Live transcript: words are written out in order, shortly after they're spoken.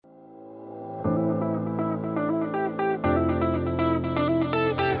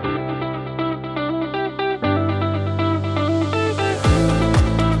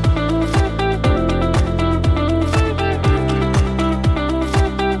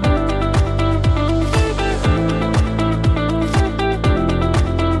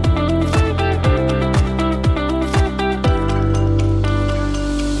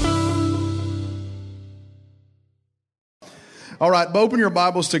All right, open your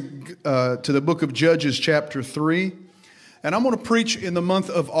Bibles to the book of Judges chapter 3. And I'm going to preach in the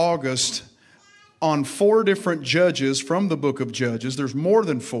month of August on 4 different judges from the book of Judges. There's more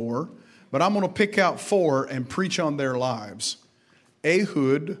than 4, but I'm going to pick out 4 and preach on their lives.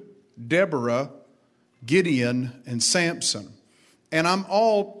 Ehud, Deborah, Gideon, and Samson. And I'm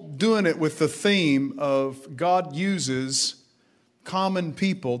all doing it with the theme of God uses common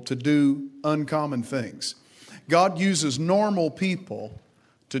people to do uncommon things. God uses normal people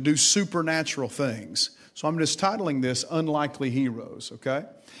to do supernatural things. So I'm just titling this Unlikely Heroes, okay?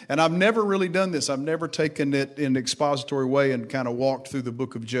 And I've never really done this. I've never taken it in an expository way and kind of walked through the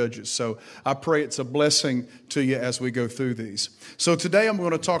book of Judges. So I pray it's a blessing to you as we go through these. So today I'm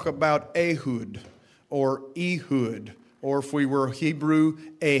going to talk about Ehud or Ehud, or if we were Hebrew,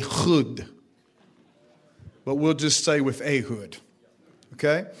 Ehud. But we'll just stay with Ehud,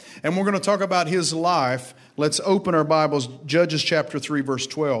 okay? And we're going to talk about his life. Let's open our Bibles, Judges chapter 3, verse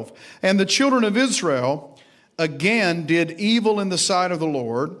 12. And the children of Israel again did evil in the sight of the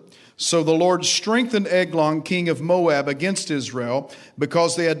Lord. So the Lord strengthened Eglon, king of Moab, against Israel,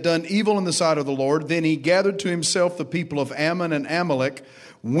 because they had done evil in the sight of the Lord. Then he gathered to himself the people of Ammon and Amalek,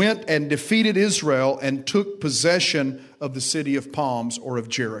 went and defeated Israel, and took possession of the city of palms, or of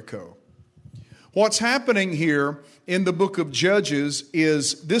Jericho. What's happening here in the book of Judges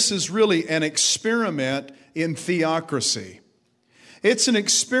is this is really an experiment in theocracy. It's an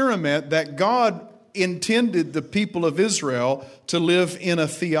experiment that God intended the people of Israel to live in a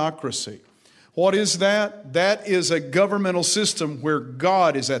theocracy. What is that? That is a governmental system where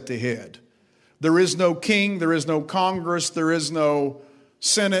God is at the head. There is no king, there is no Congress, there is no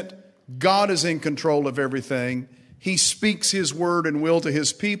Senate. God is in control of everything. He speaks His word and will to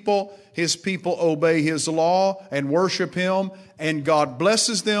His people. His people obey His law and worship Him. And God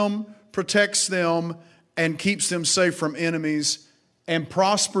blesses them, protects them, and keeps them safe from enemies and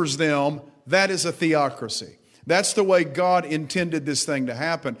prospers them. That is a theocracy. That's the way God intended this thing to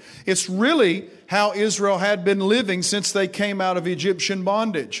happen. It's really how Israel had been living since they came out of Egyptian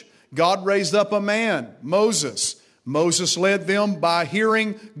bondage. God raised up a man, Moses. Moses led them by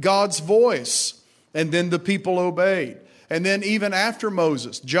hearing God's voice, and then the people obeyed. And then even after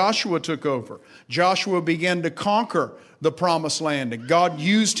Moses, Joshua took over. Joshua began to conquer the promised land, and God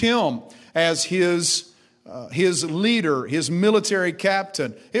used him as his leader, his military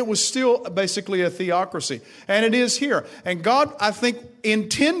captain. It was still basically a theocracy. And it is here. And God, I think,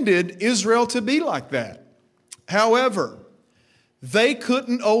 intended Israel to be like that. However, they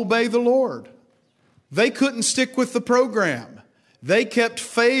couldn't obey the Lord. They couldn't stick with the program. They kept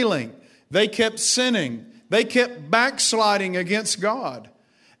failing. They kept sinning. They kept backsliding against God.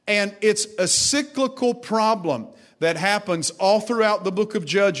 And it's a cyclical problem that happens all throughout the book of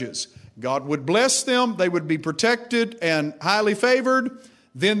Judges. God would bless them, they would be protected and highly favored.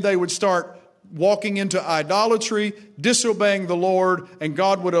 Then they would start walking into idolatry, disobeying the Lord, and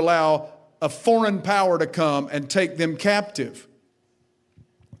God would allow a foreign power to come and take them captive.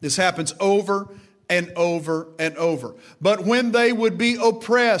 This happens over and over and over. But when they would be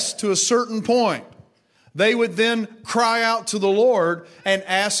oppressed to a certain point, they would then cry out to the Lord and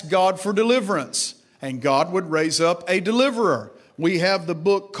ask God for deliverance. And God would raise up a deliverer. We have the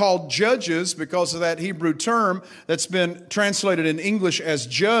book called Judges because of that Hebrew term that's been translated in English as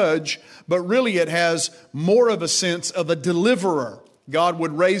judge, but really it has more of a sense of a deliverer. God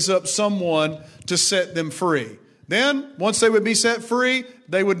would raise up someone to set them free. Then, once they would be set free,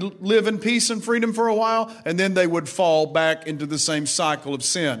 they would live in peace and freedom for a while, and then they would fall back into the same cycle of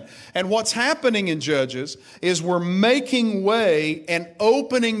sin. And what's happening in Judges is we're making way and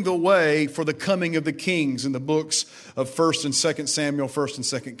opening the way for the coming of the kings in the books of 1st and 2nd Samuel, 1st and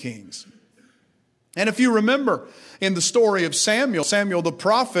 2nd Kings. And if you remember in the story of Samuel the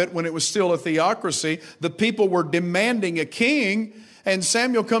prophet, when it was still a theocracy, the people were demanding a king. And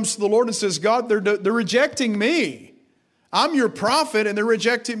Samuel comes to the Lord and says, God, they're rejecting me. I'm your prophet and they're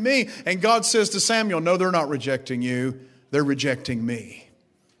rejecting me. And God says to Samuel, no, they're not rejecting you. They're rejecting me.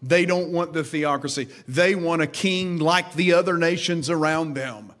 They don't want the theocracy. They want a king like the other nations around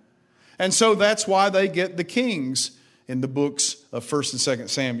them. And so that's why they get the kings in the books of 1st and 2nd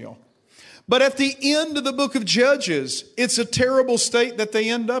Samuel. But at the end of the book of Judges, it's a terrible state that they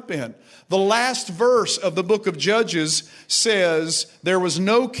end up in. The last verse of the book of Judges says, there was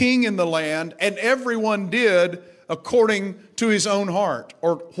no king in the land, and everyone did according to his own heart,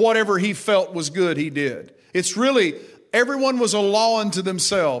 or whatever he felt was good, he did. It's really, everyone was a law unto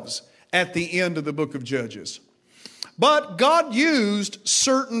themselves at the end of the book of Judges. But God used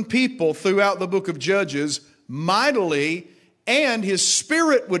certain people throughout the book of Judges mightily and His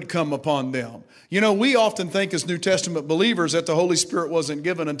Spirit would come upon them. You know, we often think as New Testament believers that the Holy Spirit wasn't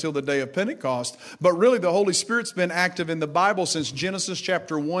given until the day of Pentecost, but really the Holy Spirit's been active in the Bible since Genesis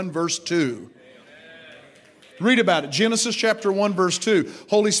chapter 1, verse 2. Read about it. Genesis chapter 1, verse 2.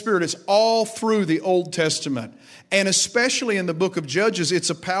 Holy Spirit is all through the Old Testament. And especially in the book of Judges, it's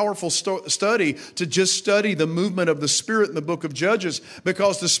a powerful study to just study the movement of the Spirit in the book of Judges,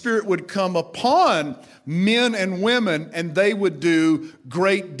 because the Spirit would come upon men and women and they would do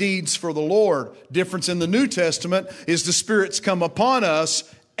great deeds for the Lord. Difference in the New Testament is the Spirit's come upon us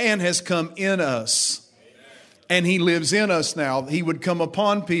and has come in us. And He lives in us now. He would come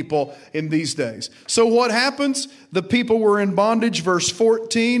upon people in these days. So what happens? The people were in bondage. Verse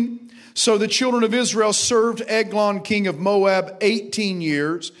 14. So the children of Israel served Eglon, king of Moab, 18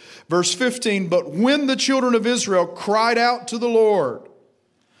 years. Verse 15. But when the children of Israel cried out to the Lord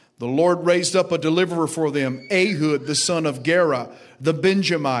raised up a deliverer for them, Ehud, the son of Gera, the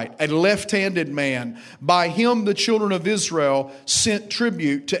Benjamite, a left-handed man. By him the children of Israel sent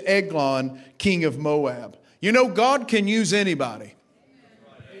tribute to Eglon, king of Moab. You know, God can use anybody.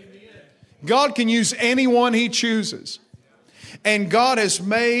 God can use anyone He chooses. And God has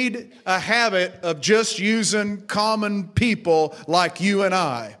made a habit of just using common people like you and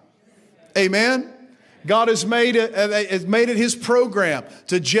I. Amen? God has made it His program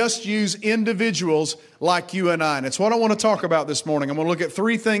to just use individuals like you and I. And it's what I want to talk about this morning. I'm going to look at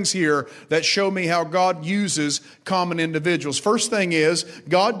 3 things here that show me how God uses common individuals. First thing is,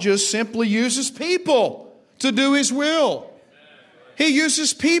 God just simply uses people to do His will. He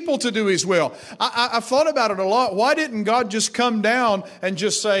uses people to do His will. I've thought about it a lot. Why didn't God just come down and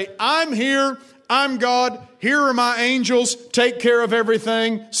just say, I'm here, I'm God, here are my angels, take care of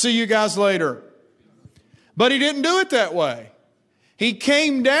everything, see you guys later? But He didn't do it that way. He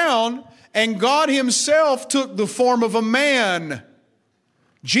came down and God Himself took the form of a man.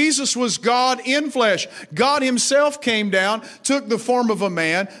 Jesus was God in flesh. God Himself came down, took the form of a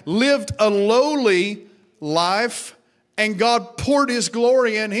man, lived a lowly life, and God poured His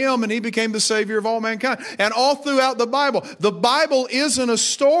glory in Him, and He became the Savior of all mankind. And all throughout the Bible isn't a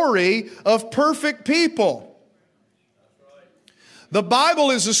story of perfect people. The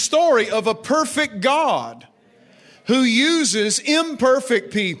Bible is a story of a perfect God who uses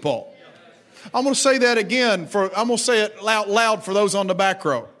imperfect people. I'm going to say that again. I'm going to say it loud for those on the back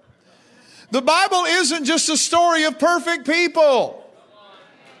row. The Bible isn't just a story of perfect people.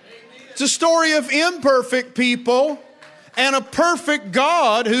 It's a story of imperfect people and a perfect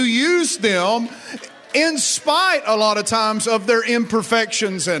God who used them in spite, a lot of times, of their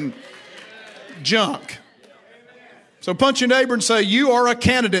imperfections and junk. So punch your neighbor and say, you are a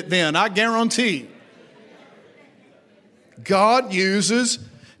candidate then, I guarantee. God uses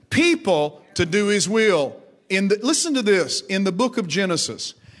people to do His will. Listen to this. In the book of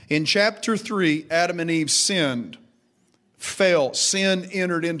Genesis, in chapter 3, Adam and Eve sinned. Fell. Sin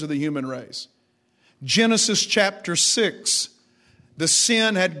entered into the human race. Genesis chapter 6, the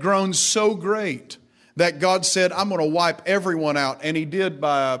sin had grown so great that God said, I'm going to wipe everyone out. And He did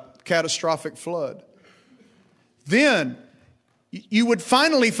by a catastrophic flood. Then you would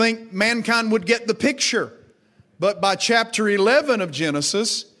finally think mankind would get the picture. But by chapter 11 of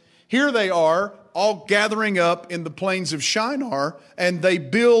Genesis, here they are all gathering up in the plains of Shinar, and they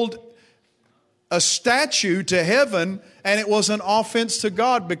build a statue to heaven, and it was an offense to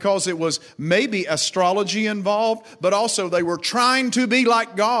God because it was maybe astrology involved, but also they were trying to be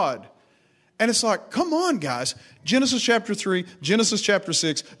like God. And it's like, come on, guys. Genesis chapter 3, Genesis chapter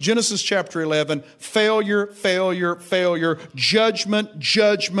 6, Genesis chapter 11, failure, failure, failure, judgment,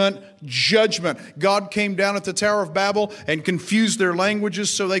 judgment, judgment. God came down at the Tower of Babel and confused their languages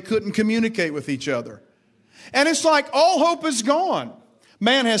so they couldn't communicate with each other. And it's like all hope is gone.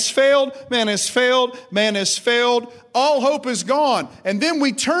 Man has failed, man has failed, man has failed. All hope is gone. And then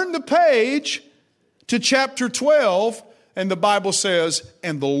we turn the page to chapter 12, and the Bible says,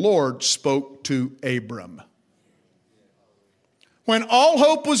 and the Lord spoke to Abram. When all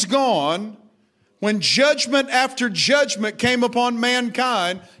hope was gone, when judgment after judgment came upon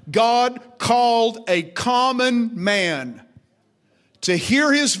mankind, God called a common man to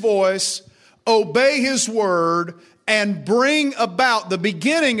hear His voice, obey His word, and bring about the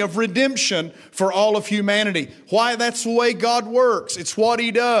beginning of redemption for all of humanity. Why? That's the way God works. It's what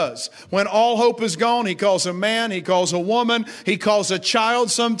He does. When all hope is gone, He calls a man, He calls a woman, He calls a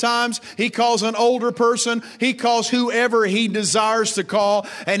child sometimes, He calls an older person, He calls whoever He desires to call,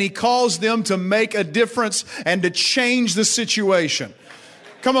 and He calls them to make a difference and to change the situation.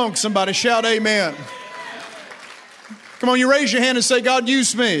 Come on, somebody, shout amen. Come on, you raise your hand and say, God,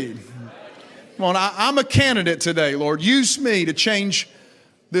 use me. Come on, I'm a candidate today, Lord. Use me to change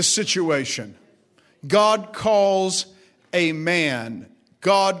this situation. God calls a man.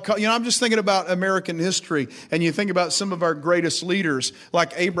 I'm just thinking about American history, and you think about some of our greatest leaders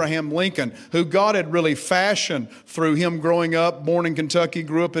like Abraham Lincoln, who God had really fashioned through him growing up, born in Kentucky,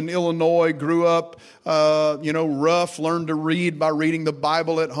 grew up in Illinois, grew up, rough, learned to read by reading the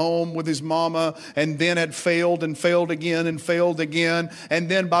Bible at home with his mama, and then had failed and failed again and failed again. And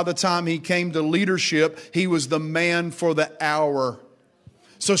then by the time he came to leadership, he was the man for the hour.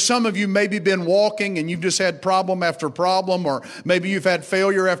 So some of you maybe been walking and you've just had problem after problem, or maybe you've had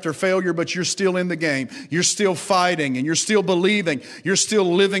failure after failure, but you're still in the game. You're still fighting and you're still believing. You're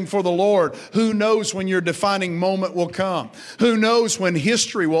still living for the Lord. Who knows when your defining moment will come? Who knows when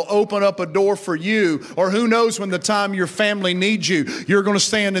history will open up a door for you? Or who knows when the time your family needs you, you're going to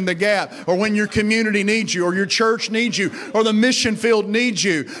stand in the gap? Or when your community needs you, or your church needs you, or the mission field needs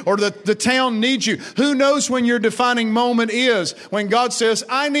you, or the town needs you? Who knows when your defining moment is? When God says,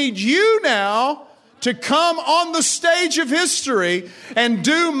 I need you now to come on the stage of history and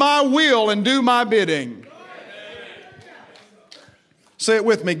do my will and do my bidding. Say it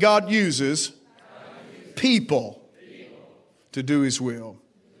with me. God uses people to do His will.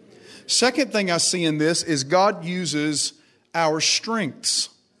 Second thing I see in this is God uses our strengths.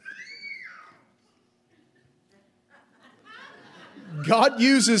 God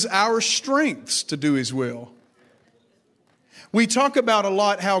uses our strengths to do His will. We talk about a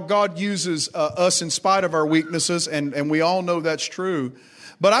lot how God uses us in spite of our weaknesses, and we all know that's true.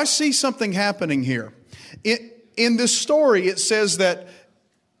 But I see something happening here. In this story, it says that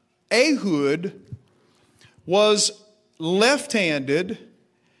Ehud was left-handed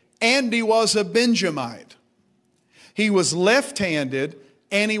and he was a Benjamite. He was left-handed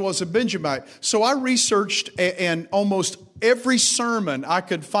and he was a Benjamite. So I researched, and almost every sermon I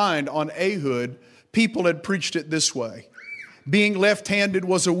could find on Ehud, people had preached it this way. Being left-handed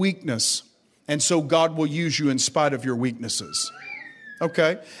was a weakness, and so God will use you in spite of your weaknesses.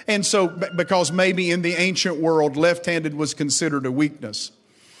 Okay? And so, because maybe in the ancient world, left-handed was considered a weakness.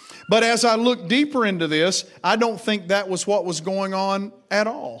 But as I look deeper into this, I don't think that was what was going on at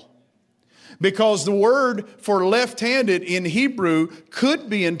all. Because the word for left-handed in Hebrew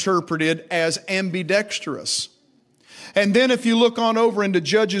could be interpreted as ambidextrous. And then if you look on over into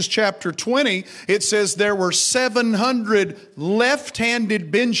Judges chapter 20, it says there were 700 left-handed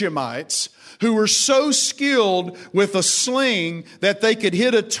Benjamites who were so skilled with a sling that they could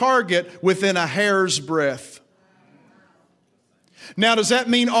hit a target within a hair's breadth. Now, does that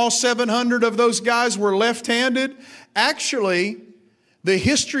mean all 700 of those guys were left-handed? Actually, the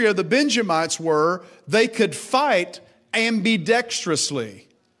history of the Benjamites were they could fight ambidextrously.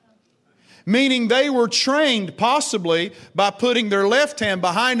 Meaning they were trained possibly by putting their left hand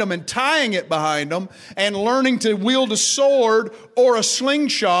behind them and tying it behind them and learning to wield a sword or a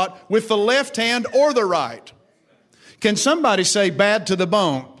slingshot with the left hand or the right. Can somebody say bad to the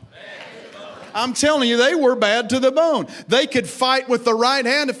bone? I'm telling you, they were bad to the bone. They could fight with the right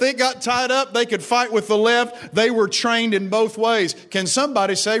hand. If they got tied up, they could fight with the left. They were trained in both ways. Can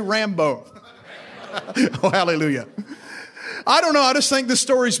somebody say Rambo? Oh, hallelujah. I don't know. I just think this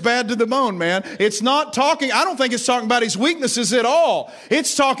story's bad to the bone, man. It's not talking, I don't think it's talking about his weaknesses at all.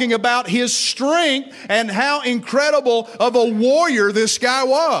 It's talking about his strength and how incredible of a warrior this guy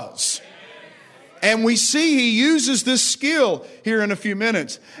was. And we see he uses this skill here in a few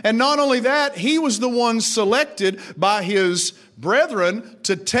minutes. And not only that, he was the one selected by his brethren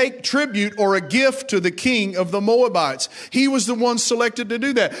to take tribute or a gift to the king of the Moabites. He was the one selected to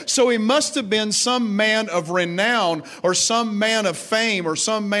do that. So he must have been some man of renown or some man of fame or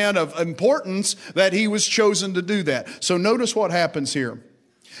some man of importance that he was chosen to do that. So notice what happens here.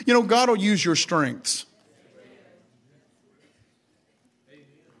 You know, God will use your strengths.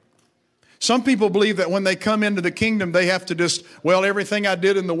 Some people believe that when they come into the kingdom, they have to just, well, everything I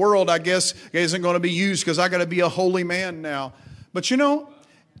did in the world, I guess, isn't going to be used because I got to be a holy man now. But you know,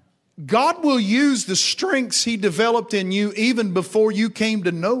 God will use the strengths He developed in you even before you came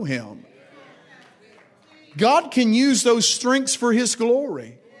to know Him. God can use those strengths for His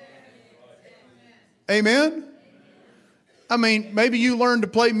glory. Amen? I mean, maybe you learned to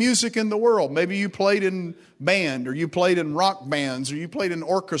play music in the world. Maybe you played in band, or you played in rock bands, or you played in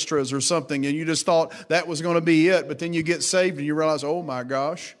orchestras or something, and you just thought that was going to be it. But then you get saved and you realize, oh my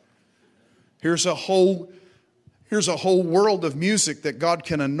gosh, here's a whole world of music that God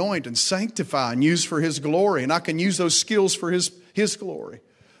can anoint and sanctify and use for His glory. And I can use those skills for His glory.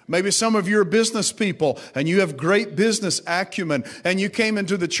 Maybe some of you are business people and you have great business acumen, and you came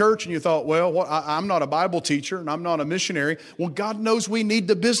into the church and you thought, well, I'm not a Bible teacher and I'm not a missionary. Well, God knows we need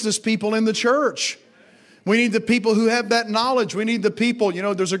the business people in the church. We need the people who have that knowledge. We need the people,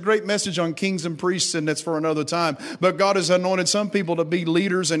 there's a great message on kings and priests, and that's for another time. But God has anointed some people to be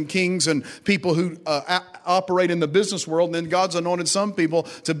leaders and kings and people who operate in the business world. And then God's anointed some people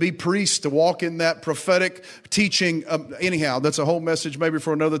to be priests, to walk in that prophetic teaching. Anyhow, that's a whole message maybe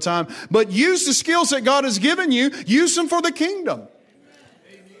for another time. But use the skills that God has given you. Use them for the kingdom.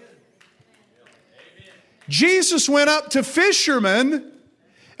 Amen. Jesus went up to fishermen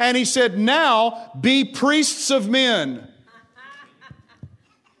and he said, now be priests of men.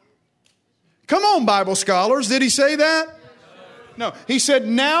 Come on, Bible scholars. Did he say that? No. He said,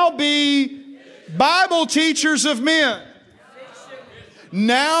 now be Bible teachers of men.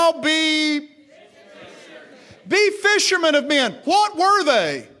 Now be fishermen of men. What were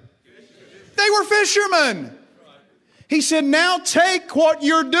they? They were fishermen. He said, now take what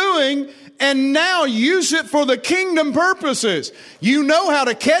you're doing and now use it for the kingdom purposes. You know how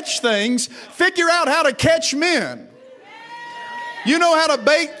to catch things. Figure out how to catch men. You know how to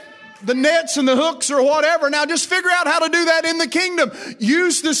bait the nets and the hooks or whatever. Now just figure out how to do that in the kingdom.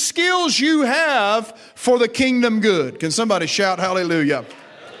 Use the skills you have for the kingdom good. Can somebody shout hallelujah?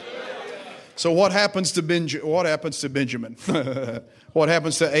 So what happens to Benjamin? What happens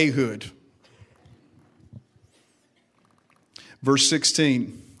to Ehud? Verse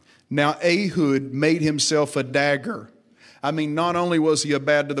 16. Now Ehud made himself a dagger. I mean, not only was he a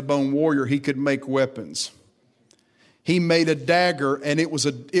bad to the bone warrior, he could make weapons. He made a dagger, and it was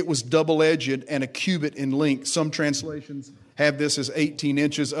double-edged and a cubit in length. Some translations have this as 18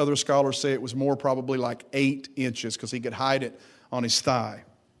 inches. Other scholars say it was more, probably like 8 inches, because he could hide it on his thigh.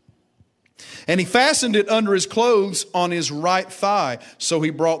 And he fastened it under his clothes on his right thigh. So he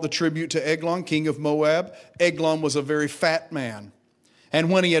brought the tribute to Eglon, king of Moab. Eglon was a very fat man. And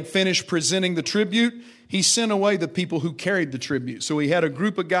when he had finished presenting the tribute, he sent away the people who carried the tribute. So he had a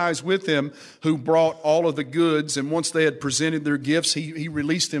group of guys with him who brought all of the goods. And once they had presented their gifts, he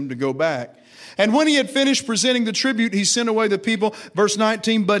released them to go back. And when he had finished presenting the tribute, he sent away the people. Verse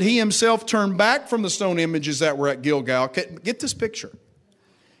 19, but he himself turned back from the stone images that were at Gilgal. Get this picture.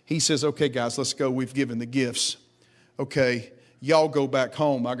 He says, okay, guys, let's go. We've given the gifts. Okay, y'all go back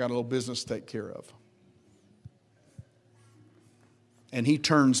home. I got a little business to take care of. And he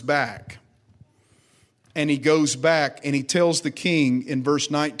turns back. And he goes back and he tells the king in verse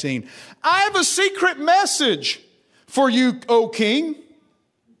 19, I have a secret message for you, O king.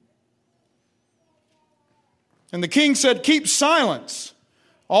 And the king said, keep silence.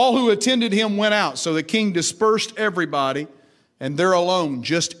 All who attended him went out. So the king dispersed everybody, and they're alone,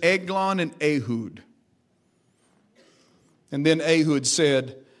 just Eglon and Ehud. And then Ehud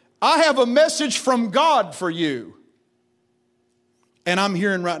said, I have a message from God for you. And I'm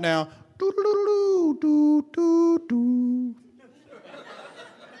hearing right now,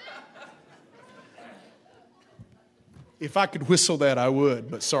 if I could whistle that, I would,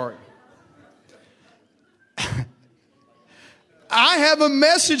 but sorry. I have a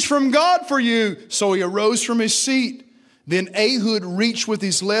message from God for you. So he arose from his seat. Then Ehud reached with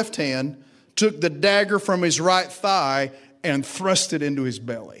his left hand, took the dagger from his right thigh, and thrust it into his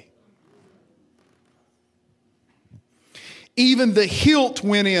belly. Even the hilt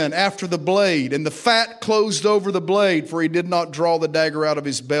went in after the blade, and the fat closed over the blade, for he did not draw the dagger out of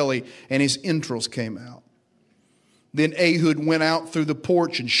his belly, and his entrails came out. Then Ehud went out through the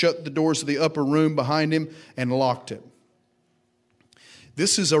porch and shut the doors of the upper room behind him and locked it.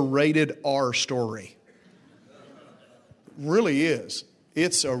 This is a rated R story. It really is.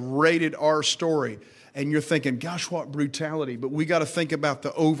 It's a rated R story. And you're thinking, gosh, what brutality. But we got to think about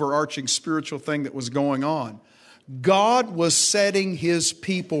the overarching spiritual thing that was going on. God was setting his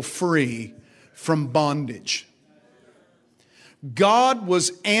people free from bondage. God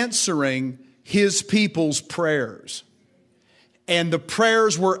was answering his people's prayers. And the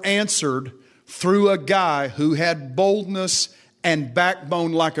prayers were answered through a guy who had boldness and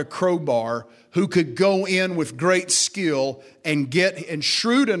backbone like a crowbar, who could go in with great skill and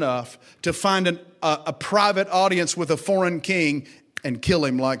shrewd enough to find a private audience with a foreign king and kill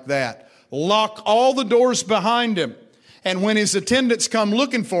him like that. Lock all the doors behind him. And when his attendants come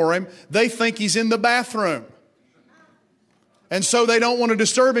looking for him, they think he's in the bathroom. And so they don't want to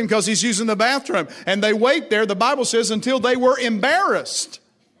disturb him because he's using the bathroom. And they wait there, the Bible says, until they were embarrassed.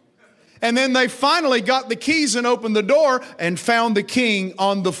 And then they finally got the keys and opened the door and found the king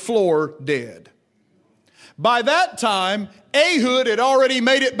on the floor dead. By that time, Ehud had already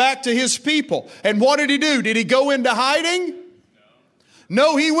made it back to his people. And what did he do? Did he go into hiding?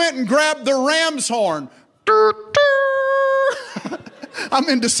 No, he went and grabbed the ram's horn. I'm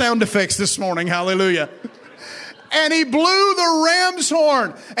into sound effects this morning. Hallelujah. And he blew the ram's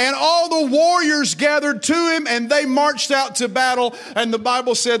horn, and all the warriors gathered to him, and they marched out to battle. And the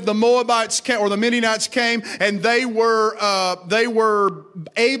Bible said the Moabites came, or the Midianites came, and they were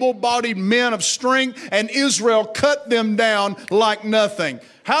able-bodied men of strength, and Israel cut them down like nothing.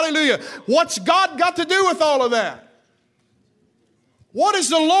 Hallelujah. What's God got to do with all of that? What does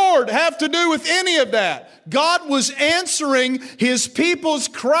the Lord have to do with any of that? God was answering his people's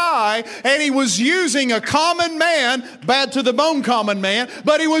cry, and he was using a common man, bad to the bone common man,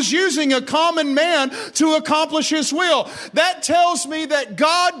 but he was using a common man to accomplish his will. That tells me that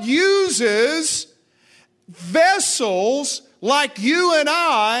God uses vessels like you and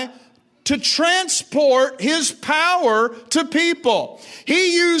I to transport his power to people.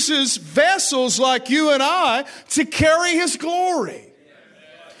 He uses vessels like you and I to carry his glory.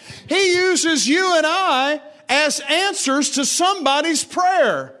 He uses you and I as answers to somebody's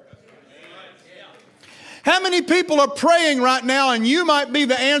prayer. How many people are praying right now and you might be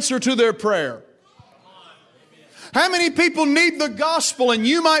the answer to their prayer? How many people need the gospel and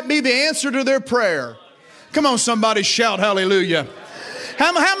you might be the answer to their prayer? Come on, somebody shout hallelujah.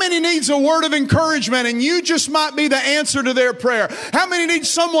 How many needs a word of encouragement and you just might be the answer to their prayer? How many need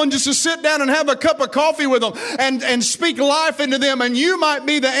someone just to sit down and have a cup of coffee with them and speak life into them and you might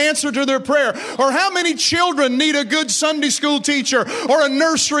be the answer to their prayer? Or how many children need a good Sunday school teacher or a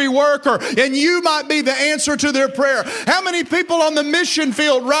nursery worker and you might be the answer to their prayer? How many people on the mission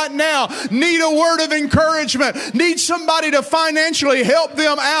field right now need a word of encouragement, need somebody to financially help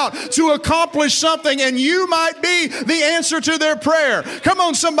them out to accomplish something and you might be the answer to their prayer? Come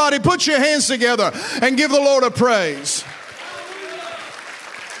on, somebody, put your hands together and give the Lord a praise.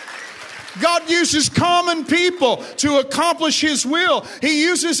 God uses common people to accomplish his will. He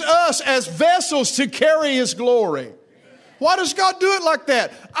uses us as vessels to carry his glory. Why does God do it like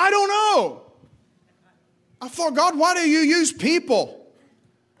that? I don't know. I thought, God, why do you use people?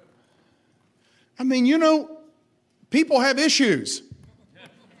 I mean, people have issues.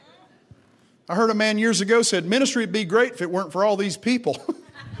 I heard a man years ago said, ministry would be great if it weren't for all these people.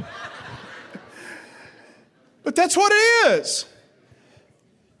 But that's what it is.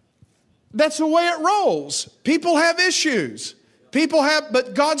 That's the way it rolls. People have issues.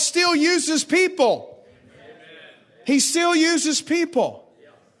 But God still uses people. He still uses people.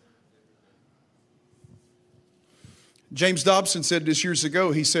 James Dobson said this years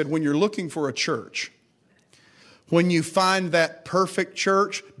ago. He said, when you're looking for a church, when you find that perfect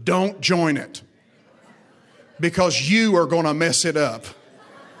church, don't join it. Because you are going to mess it up.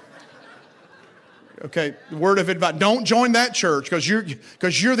 Okay, word of advice. Don't join that church because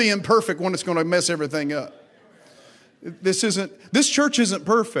you're the imperfect one that's going to mess everything up. This church isn't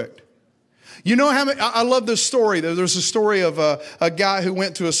perfect. You know how many, I love this story. There's a story of a guy who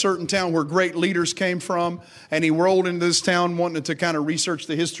went to a certain town where great leaders came from, and he rolled into this town wanting to kind of research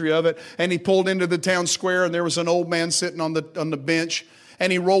the history of it, and he pulled into the town square, and there was an old man sitting on the bench,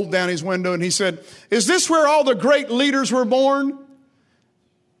 and he rolled down his window, and he said, "Is this where all the great leaders were born?"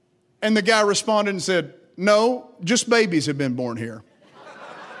 And the guy responded and said, "No, just babies have been born here.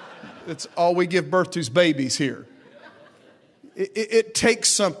 That's all we give birth to is babies here." It takes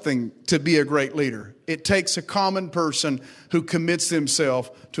something to be a great leader. It takes a common person who commits themselves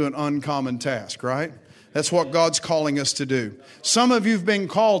to an uncommon task, right? That's what God's calling us to do. Some of you have been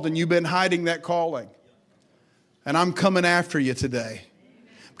called and you've been hiding that calling. And I'm coming after you today.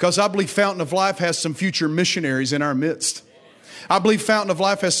 Because I believe Fountain of Life has some future missionaries in our midst. I believe Fountain of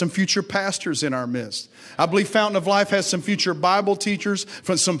Life has some future pastors in our midst. I believe Fountain of Life has some future Bible teachers,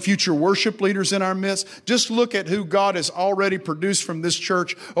 some future worship leaders in our midst. Just look at who God has already produced from this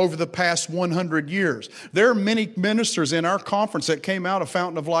church over the past 100 years. There are many ministers in our conference that came out of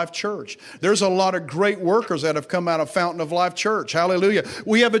Fountain of Life Church. There's a lot of great workers that have come out of Fountain of Life Church. Hallelujah.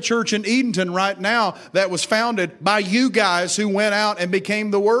 We have a church in Edenton right now that was founded by you guys who went out and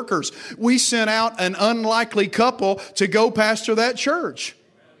became the workers. We sent out an unlikely couple to go pastor that church.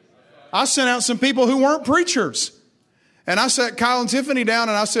 I sent out some people who weren't preachers. And I sat Kyle and Tiffany down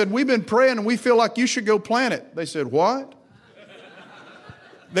and I said, "We've been praying and we feel like you should go plant it." They said, "What?"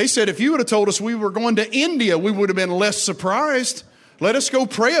 They said, "If you would have told us we were going to India, we would have been less surprised. Let us go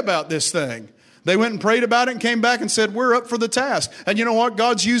pray about this thing." They went and prayed about it and came back and said, "We're up for the task." And you know what?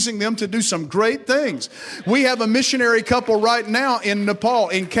 God's using them to do some great things. We have a missionary couple right now in Nepal,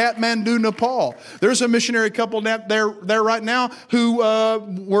 in Kathmandu, Nepal. There's a missionary couple there right now who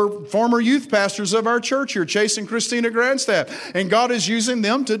were former youth pastors of our church here, Chase and Christina Grandstaff. And God is using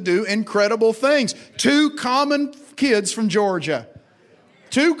them to do incredible things. 2 common kids from Georgia.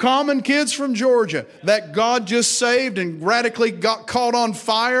 Two common kids from Georgia that God just saved and radically got caught on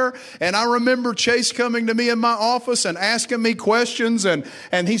fire. And I remember Chase coming to me in my office and asking me questions. And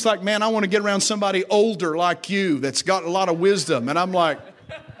he's like, man, I want to get around somebody older like you that's got a lot of wisdom. And I'm like,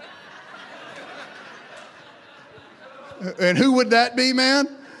 and who would that be,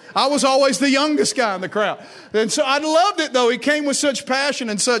 man? I was always the youngest guy in the crowd. And so I loved it, though. He came with such passion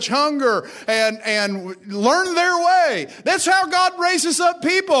and such hunger and learned their way. That's how God raises up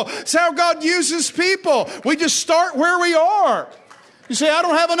people. That's how God uses people. We just start where we are. You say, I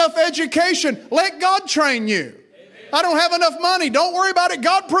don't have enough education. Let God train you. I don't have enough money. Don't worry about it.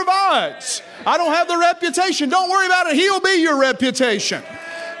 God provides. I don't have the reputation. Don't worry about it. He'll be your reputation.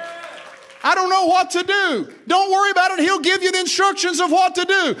 I don't know what to do. Don't worry about it. He'll give you the instructions of what to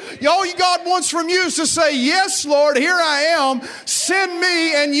do. All God wants from you is to say, yes, Lord, here I am. Send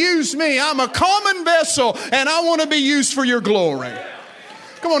me and use me. I'm a common vessel and I want to be used for your glory.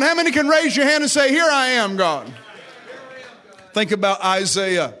 Come on, how many can raise your hand and say, here I am, God? Think about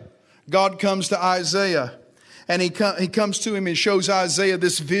Isaiah. God comes to Isaiah and he comes to him and shows Isaiah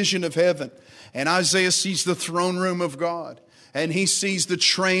this vision of heaven. And Isaiah sees the throne room of God. And he sees the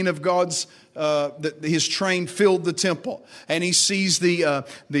train of God's, his train filled the temple. And he sees the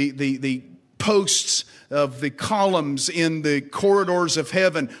posts of the columns in the corridors of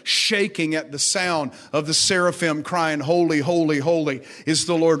heaven shaking at the sound of the seraphim crying, holy, holy, holy is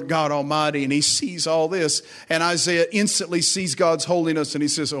the Lord God Almighty. And he sees all this. And Isaiah instantly sees God's holiness. And he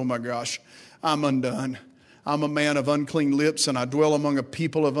says, oh my gosh, I'm undone. I'm a man of unclean lips and I dwell among a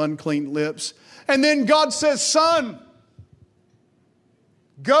people of unclean lips. And then God says, son,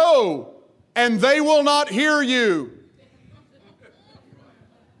 go, and they will not hear you.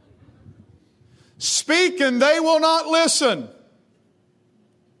 Speak, and they will not listen.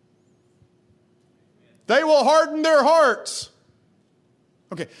 They will harden their hearts.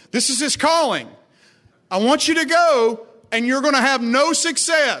 Okay, this is his calling. I want you to go, and you're going to have no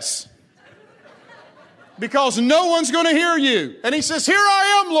success. Because no one's going to hear you. And he says, here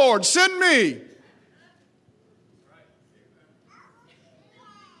I am, Lord, send me.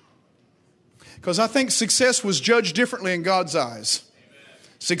 Because I think success was judged differently in God's eyes.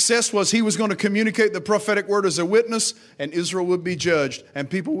 Success was he was going to communicate the prophetic word as a witness and Israel would be judged and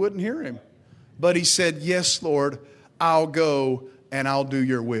people wouldn't hear him. But he said, yes, Lord, I'll go and I'll do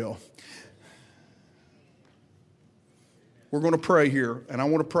your will. We're going to pray here, and I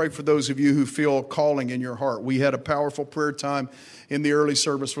want to pray for those of you who feel a calling in your heart. We had a powerful prayer time in the early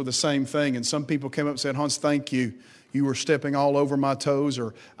service for the same thing, and some people came up and said, Hans, thank you. You were stepping all over my toes,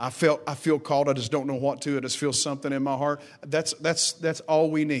 or I feel called. I just don't know what to. I just feel something in my heart. That's all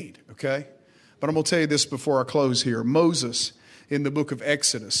we need, okay? But I'm going to tell you this before I close here. Moses, in the book of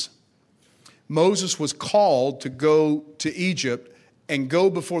Exodus, Moses was called to go to Egypt and go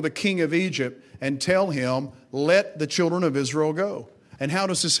before the king of Egypt and tell him, let the children of Israel go. And how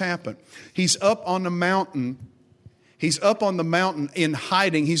does this happen? He's up on the mountain. He's up on the mountain in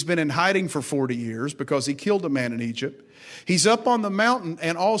hiding. He's been in hiding for 40 years because he killed a man in Egypt. He's up on the mountain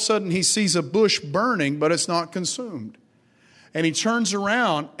and all of a sudden he sees a bush burning, but it's not consumed. And he turns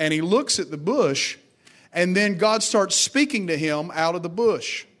around and he looks at the bush, and then God starts speaking to him out of the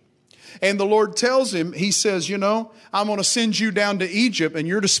bush. And the Lord tells him, he says, you know, I'm going to send you down to Egypt and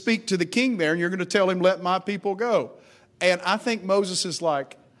you're to speak to the king there and you're going to tell him, let my people go. And I think Moses is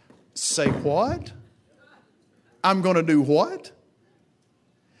like, say what? I'm going to do what?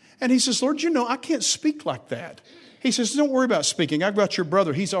 And he says, Lord, you know, I can't speak like that. He says, don't worry about speaking. I've got your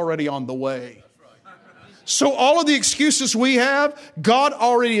brother. He's already on the way. So all of the excuses we have, God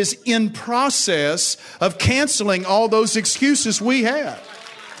already is in process of canceling all those excuses we have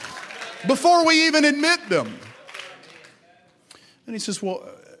before we even admit them. And he says, well,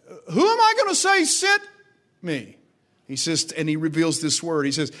 who am I going to say sent me? He says, and he reveals this word.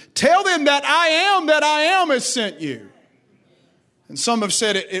 He says, tell them that I am has sent you. And some have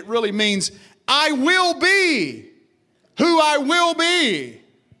said it really means, I will be who I will be.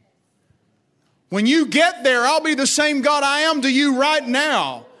 When you get there, I'll be the same God I am to you right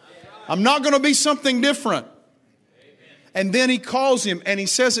now. I'm not going to be something different. And then he calls him and he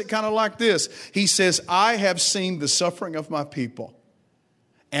says it kind of like this. He says, I have seen the suffering of my people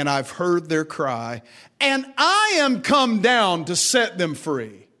and I've heard their cry and I am come down to set them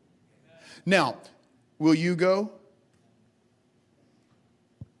free. Now, will you go?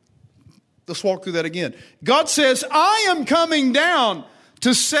 Let's walk through that again. God says, I am coming down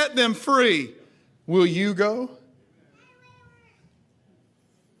to set them free. Will you go?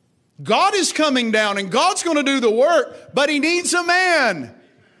 God is coming down and God's going to do the work, but he needs a man.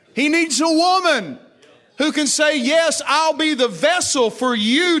 He needs a woman Who can say, yes, I'll be the vessel for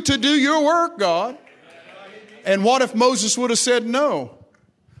you to do your work, God. And what if Moses would have said no?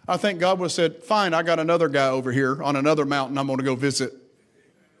 I think God would have said, fine, I got another guy over here on another mountain I'm going to go visit.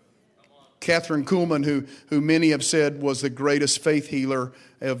 Catherine Kuhlman, who many have said was the greatest faith healer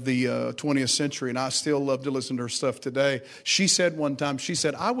of the 20th century, and I still love to listen to her stuff today. She said one time, she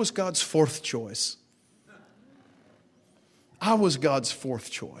said, I was God's fourth choice. I was God's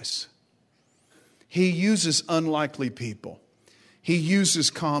fourth choice. He uses unlikely people. He uses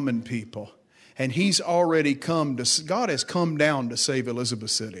common people. And He's already God has come down to save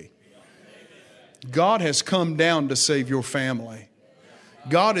Elizabeth City. God has come down to save your family.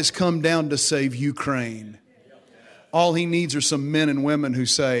 God has come down to save Ukraine. All He needs are some men and women who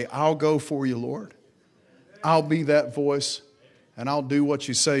say, I'll go for you, Lord. I'll be that voice, and I'll do what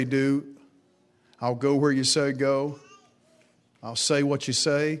you say do. I'll go where you say go. I'll say what you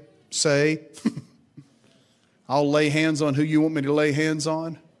say. I'll lay hands on who you want me to lay hands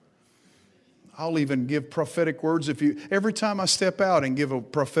on. I'll even give prophetic words. Every time I step out and give a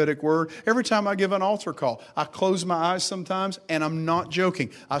prophetic word, every time I give an altar call, I close my eyes sometimes, and I'm not joking.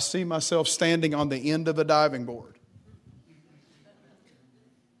 I see myself standing on the end of a diving board.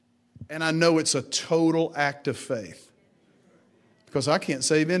 And I know it's a total act of faith. Because I can't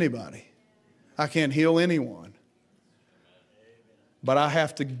save anybody. I can't heal anyone. But I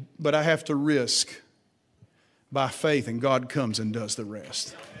have to risk by faith, and God comes and does the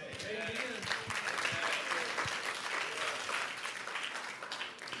rest.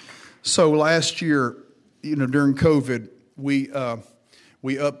 So last year, during COVID, we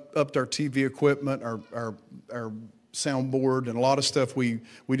upped our TV equipment, our soundboard, and a lot of stuff. We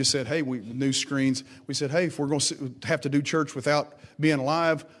just said, hey, new screens. We said, hey, if we're going to have to do church without being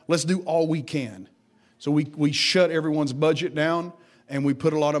live, let's do all we can. So we shut everyone's budget down, and we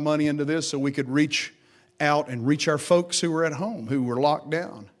put a lot of money into this so we could reach out and reach our folks who were at home, who were locked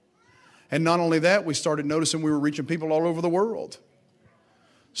down. And not only that, we started noticing we were reaching people all over the world.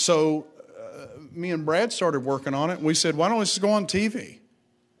 So me and Brad started working on it. And we said, why don't we just go on TV?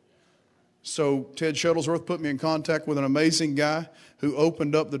 So Ted Shuttlesworth put me in contact with an amazing guy who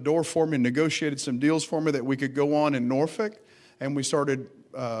opened up the door for me and negotiated some deals for me that we could go on in Norfolk. And we started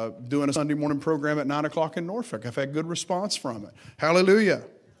doing a Sunday morning program at 9 o'clock in Norfolk. I've had good response from it. Hallelujah.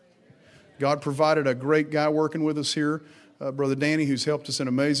 God provided a great guy working with us here, Brother Danny, who's helped us in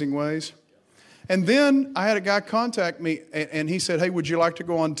amazing ways. And then I had a guy contact me, and he said, hey, would you like to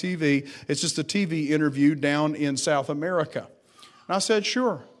go on TV? It's just a TV interview down in South America. And I said,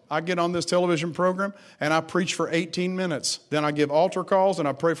 sure. I get on this television program, and I preach for 18 minutes. Then I give altar calls, and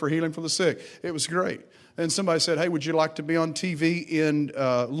I pray for healing for the sick. It was great. Then somebody said, hey, would you like to be on TV in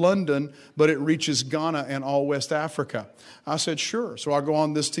London, but it reaches Ghana and all West Africa? I said, sure. So I go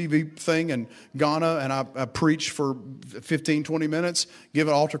on this TV thing in Ghana, and I preach for 15, 20 minutes, give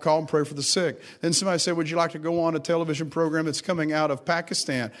an altar call, and pray for the sick. Then somebody said, would you like to go on a television program that's coming out of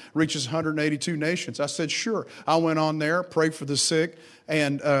Pakistan, reaches 182 nations? I said, sure. I went on there, prayed for the sick,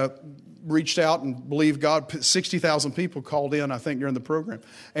 and reached out and believed God. 60,000 people called in, I think, during the program.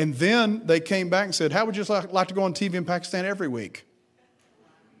 And then they came back and said, how would you like to go on TV in Pakistan every week?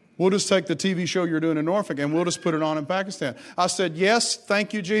 We'll just take the TV show you're doing in Norfolk and we'll just put it on in Pakistan. I said, yes,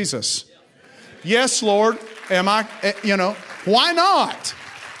 thank you, Jesus. Yes, Lord. Why not?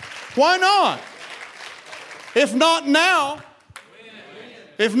 Why not? If not now,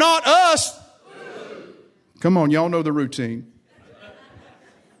 if not us, come on, y'all know the routine.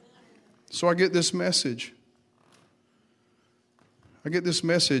 So I get this message. I get this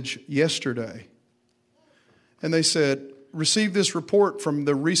message yesterday. And they said, receive this report from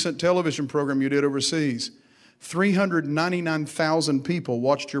the recent television program you did overseas. 399,000 people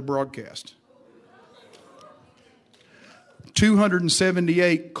watched your broadcast.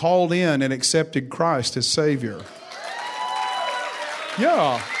 278 called in and accepted Christ as Savior.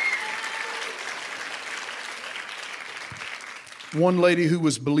 Yeah. One lady who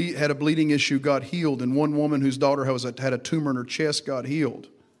had a bleeding issue got healed, and one woman whose daughter had a tumor in her chest got healed.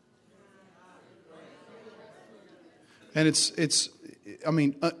 And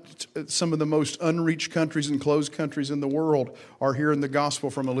some of the most unreached countries and closed countries in the world are hearing the gospel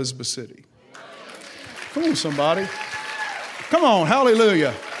from Elizabeth City. Come on, somebody. Come on,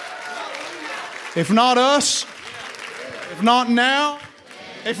 hallelujah. If not us, if not now,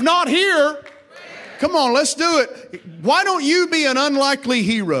 if not here, come on, let's do it. Why don't you be an unlikely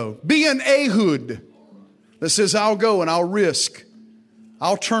hero? Be an Ehud that says, I'll go and I'll risk.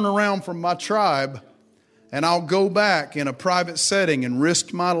 I'll turn around from my tribe and I'll go back in a private setting and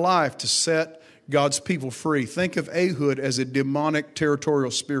risk my life to set God's people free. Think of Ehud as a demonic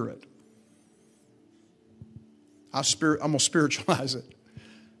territorial spirit. I'm going to spiritualize it.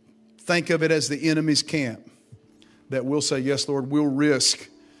 Think of it as the enemy's camp. That we'll say, yes, Lord, we'll risk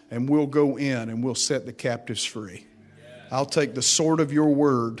and we'll go in and we'll set the captives free. I'll take the sword of your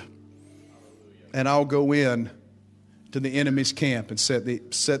word and I'll go in to the enemy's camp and set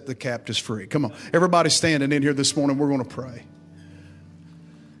the captives free. Come on. Everybody standing in here this morning, we're going to pray.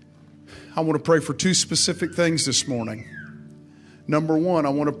 I want to pray for two specific things this morning. Number one, I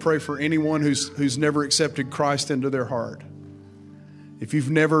want to pray for anyone who's never accepted Christ into their heart. If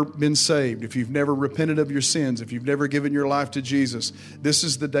you've never been saved, if you've never repented of your sins, if you've never given your life to Jesus, this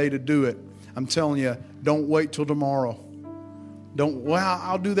is the day to do it. I'm telling you, don't wait till tomorrow.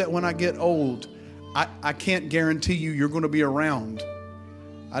 I'll do that when I get old. I can't guarantee you're going to be around.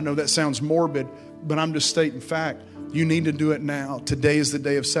 I know that sounds morbid, but I'm just stating fact. You need to do it now. Today is the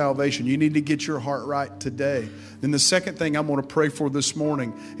day of salvation. You need to get your heart right today. Then the second thing I'm going to pray for this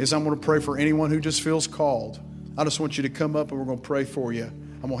morning is I'm going to pray for anyone who just feels called. I just want you to come up and we're going to pray for you.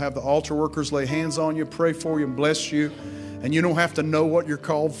 I'm going to have the altar workers lay hands on you, pray for you, and bless you. And you don't have to know what you're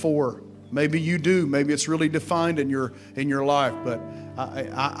called for. Maybe you do. Maybe it's really defined in your life. But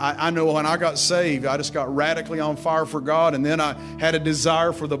I know when I got saved, I just got radically on fire for God. And then I had a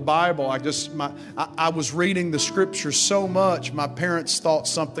desire for the Bible. I was reading the scriptures so much, my parents thought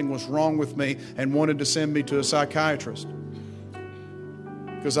something was wrong with me and wanted to send me to a psychiatrist.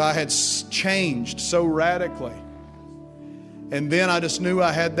 Because I had changed so radically. And then I just knew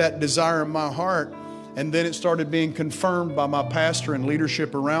I had that desire in my heart. And then it started being confirmed by my pastor and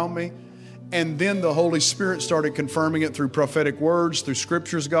leadership around me. And then the Holy Spirit started confirming it through prophetic words, through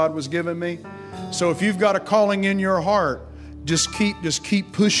scriptures God was giving me. So if you've got a calling in your heart, just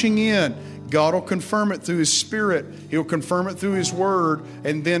keep pushing in. God will confirm it through His Spirit. He'll confirm it through His Word.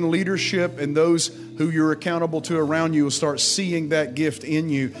 And then leadership and those who you're accountable to around you will start seeing that gift in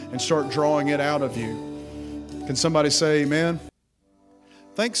you and start drawing it out of you. Can somebody say amen?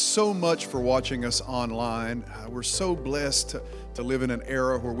 Thanks so much for watching us online. We're so blessed to live in an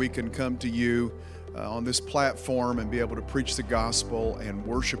era where we can come to you on this platform and be able to preach the gospel and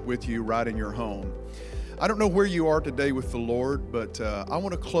worship with you right in your home. I don't know where you are today with the Lord, but I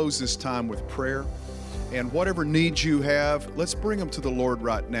want to close this time with prayer. And whatever needs you have, let's bring them to the Lord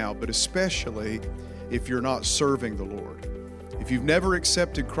right now, but especially if you're not serving the Lord. If you've never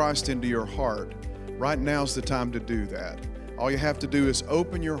accepted Christ into your heart, right now's the time to do that. All you have to do is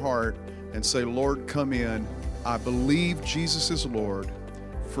open your heart and say, Lord, come in. I believe Jesus is Lord.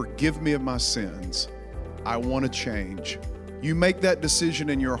 Forgive me of my sins. I want to change. You make that decision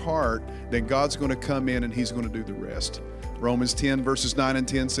in your heart, then God's going to come in and He's going to do the rest. Romans 10 verses 9 and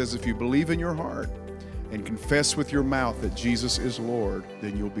 10 says, if you believe in your heart and confess with your mouth that Jesus is Lord,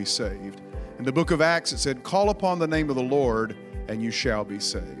 then you'll be saved. In the book of Acts, it said, call upon the name of the Lord and you shall be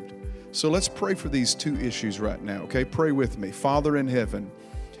saved. So let's pray for these two issues right now, okay? Pray with me. Father in heaven,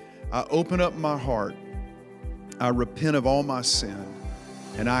 I open up my heart. I repent of all my sin,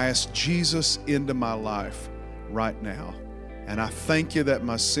 and I ask Jesus into my life right now. And I thank you that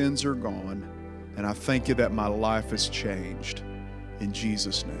my sins are gone, and I thank you that my life has changed in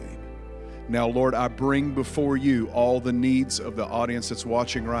Jesus' name. Now, Lord, I bring before you all the needs of the audience that's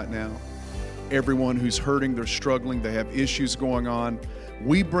watching right now. Everyone who's hurting, they're struggling, they have issues going on.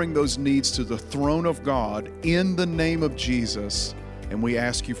 We bring those needs to the throne of God in the name of Jesus, and we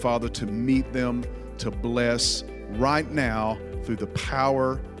ask you, Father, to meet them, to bless right now through the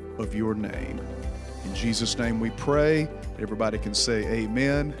power of your name. In Jesus' name we pray. Everybody can say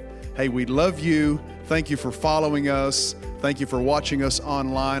amen. Hey, we love you. Thank you for following us. Thank you for watching us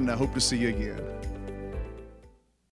online, and I hope to see you again.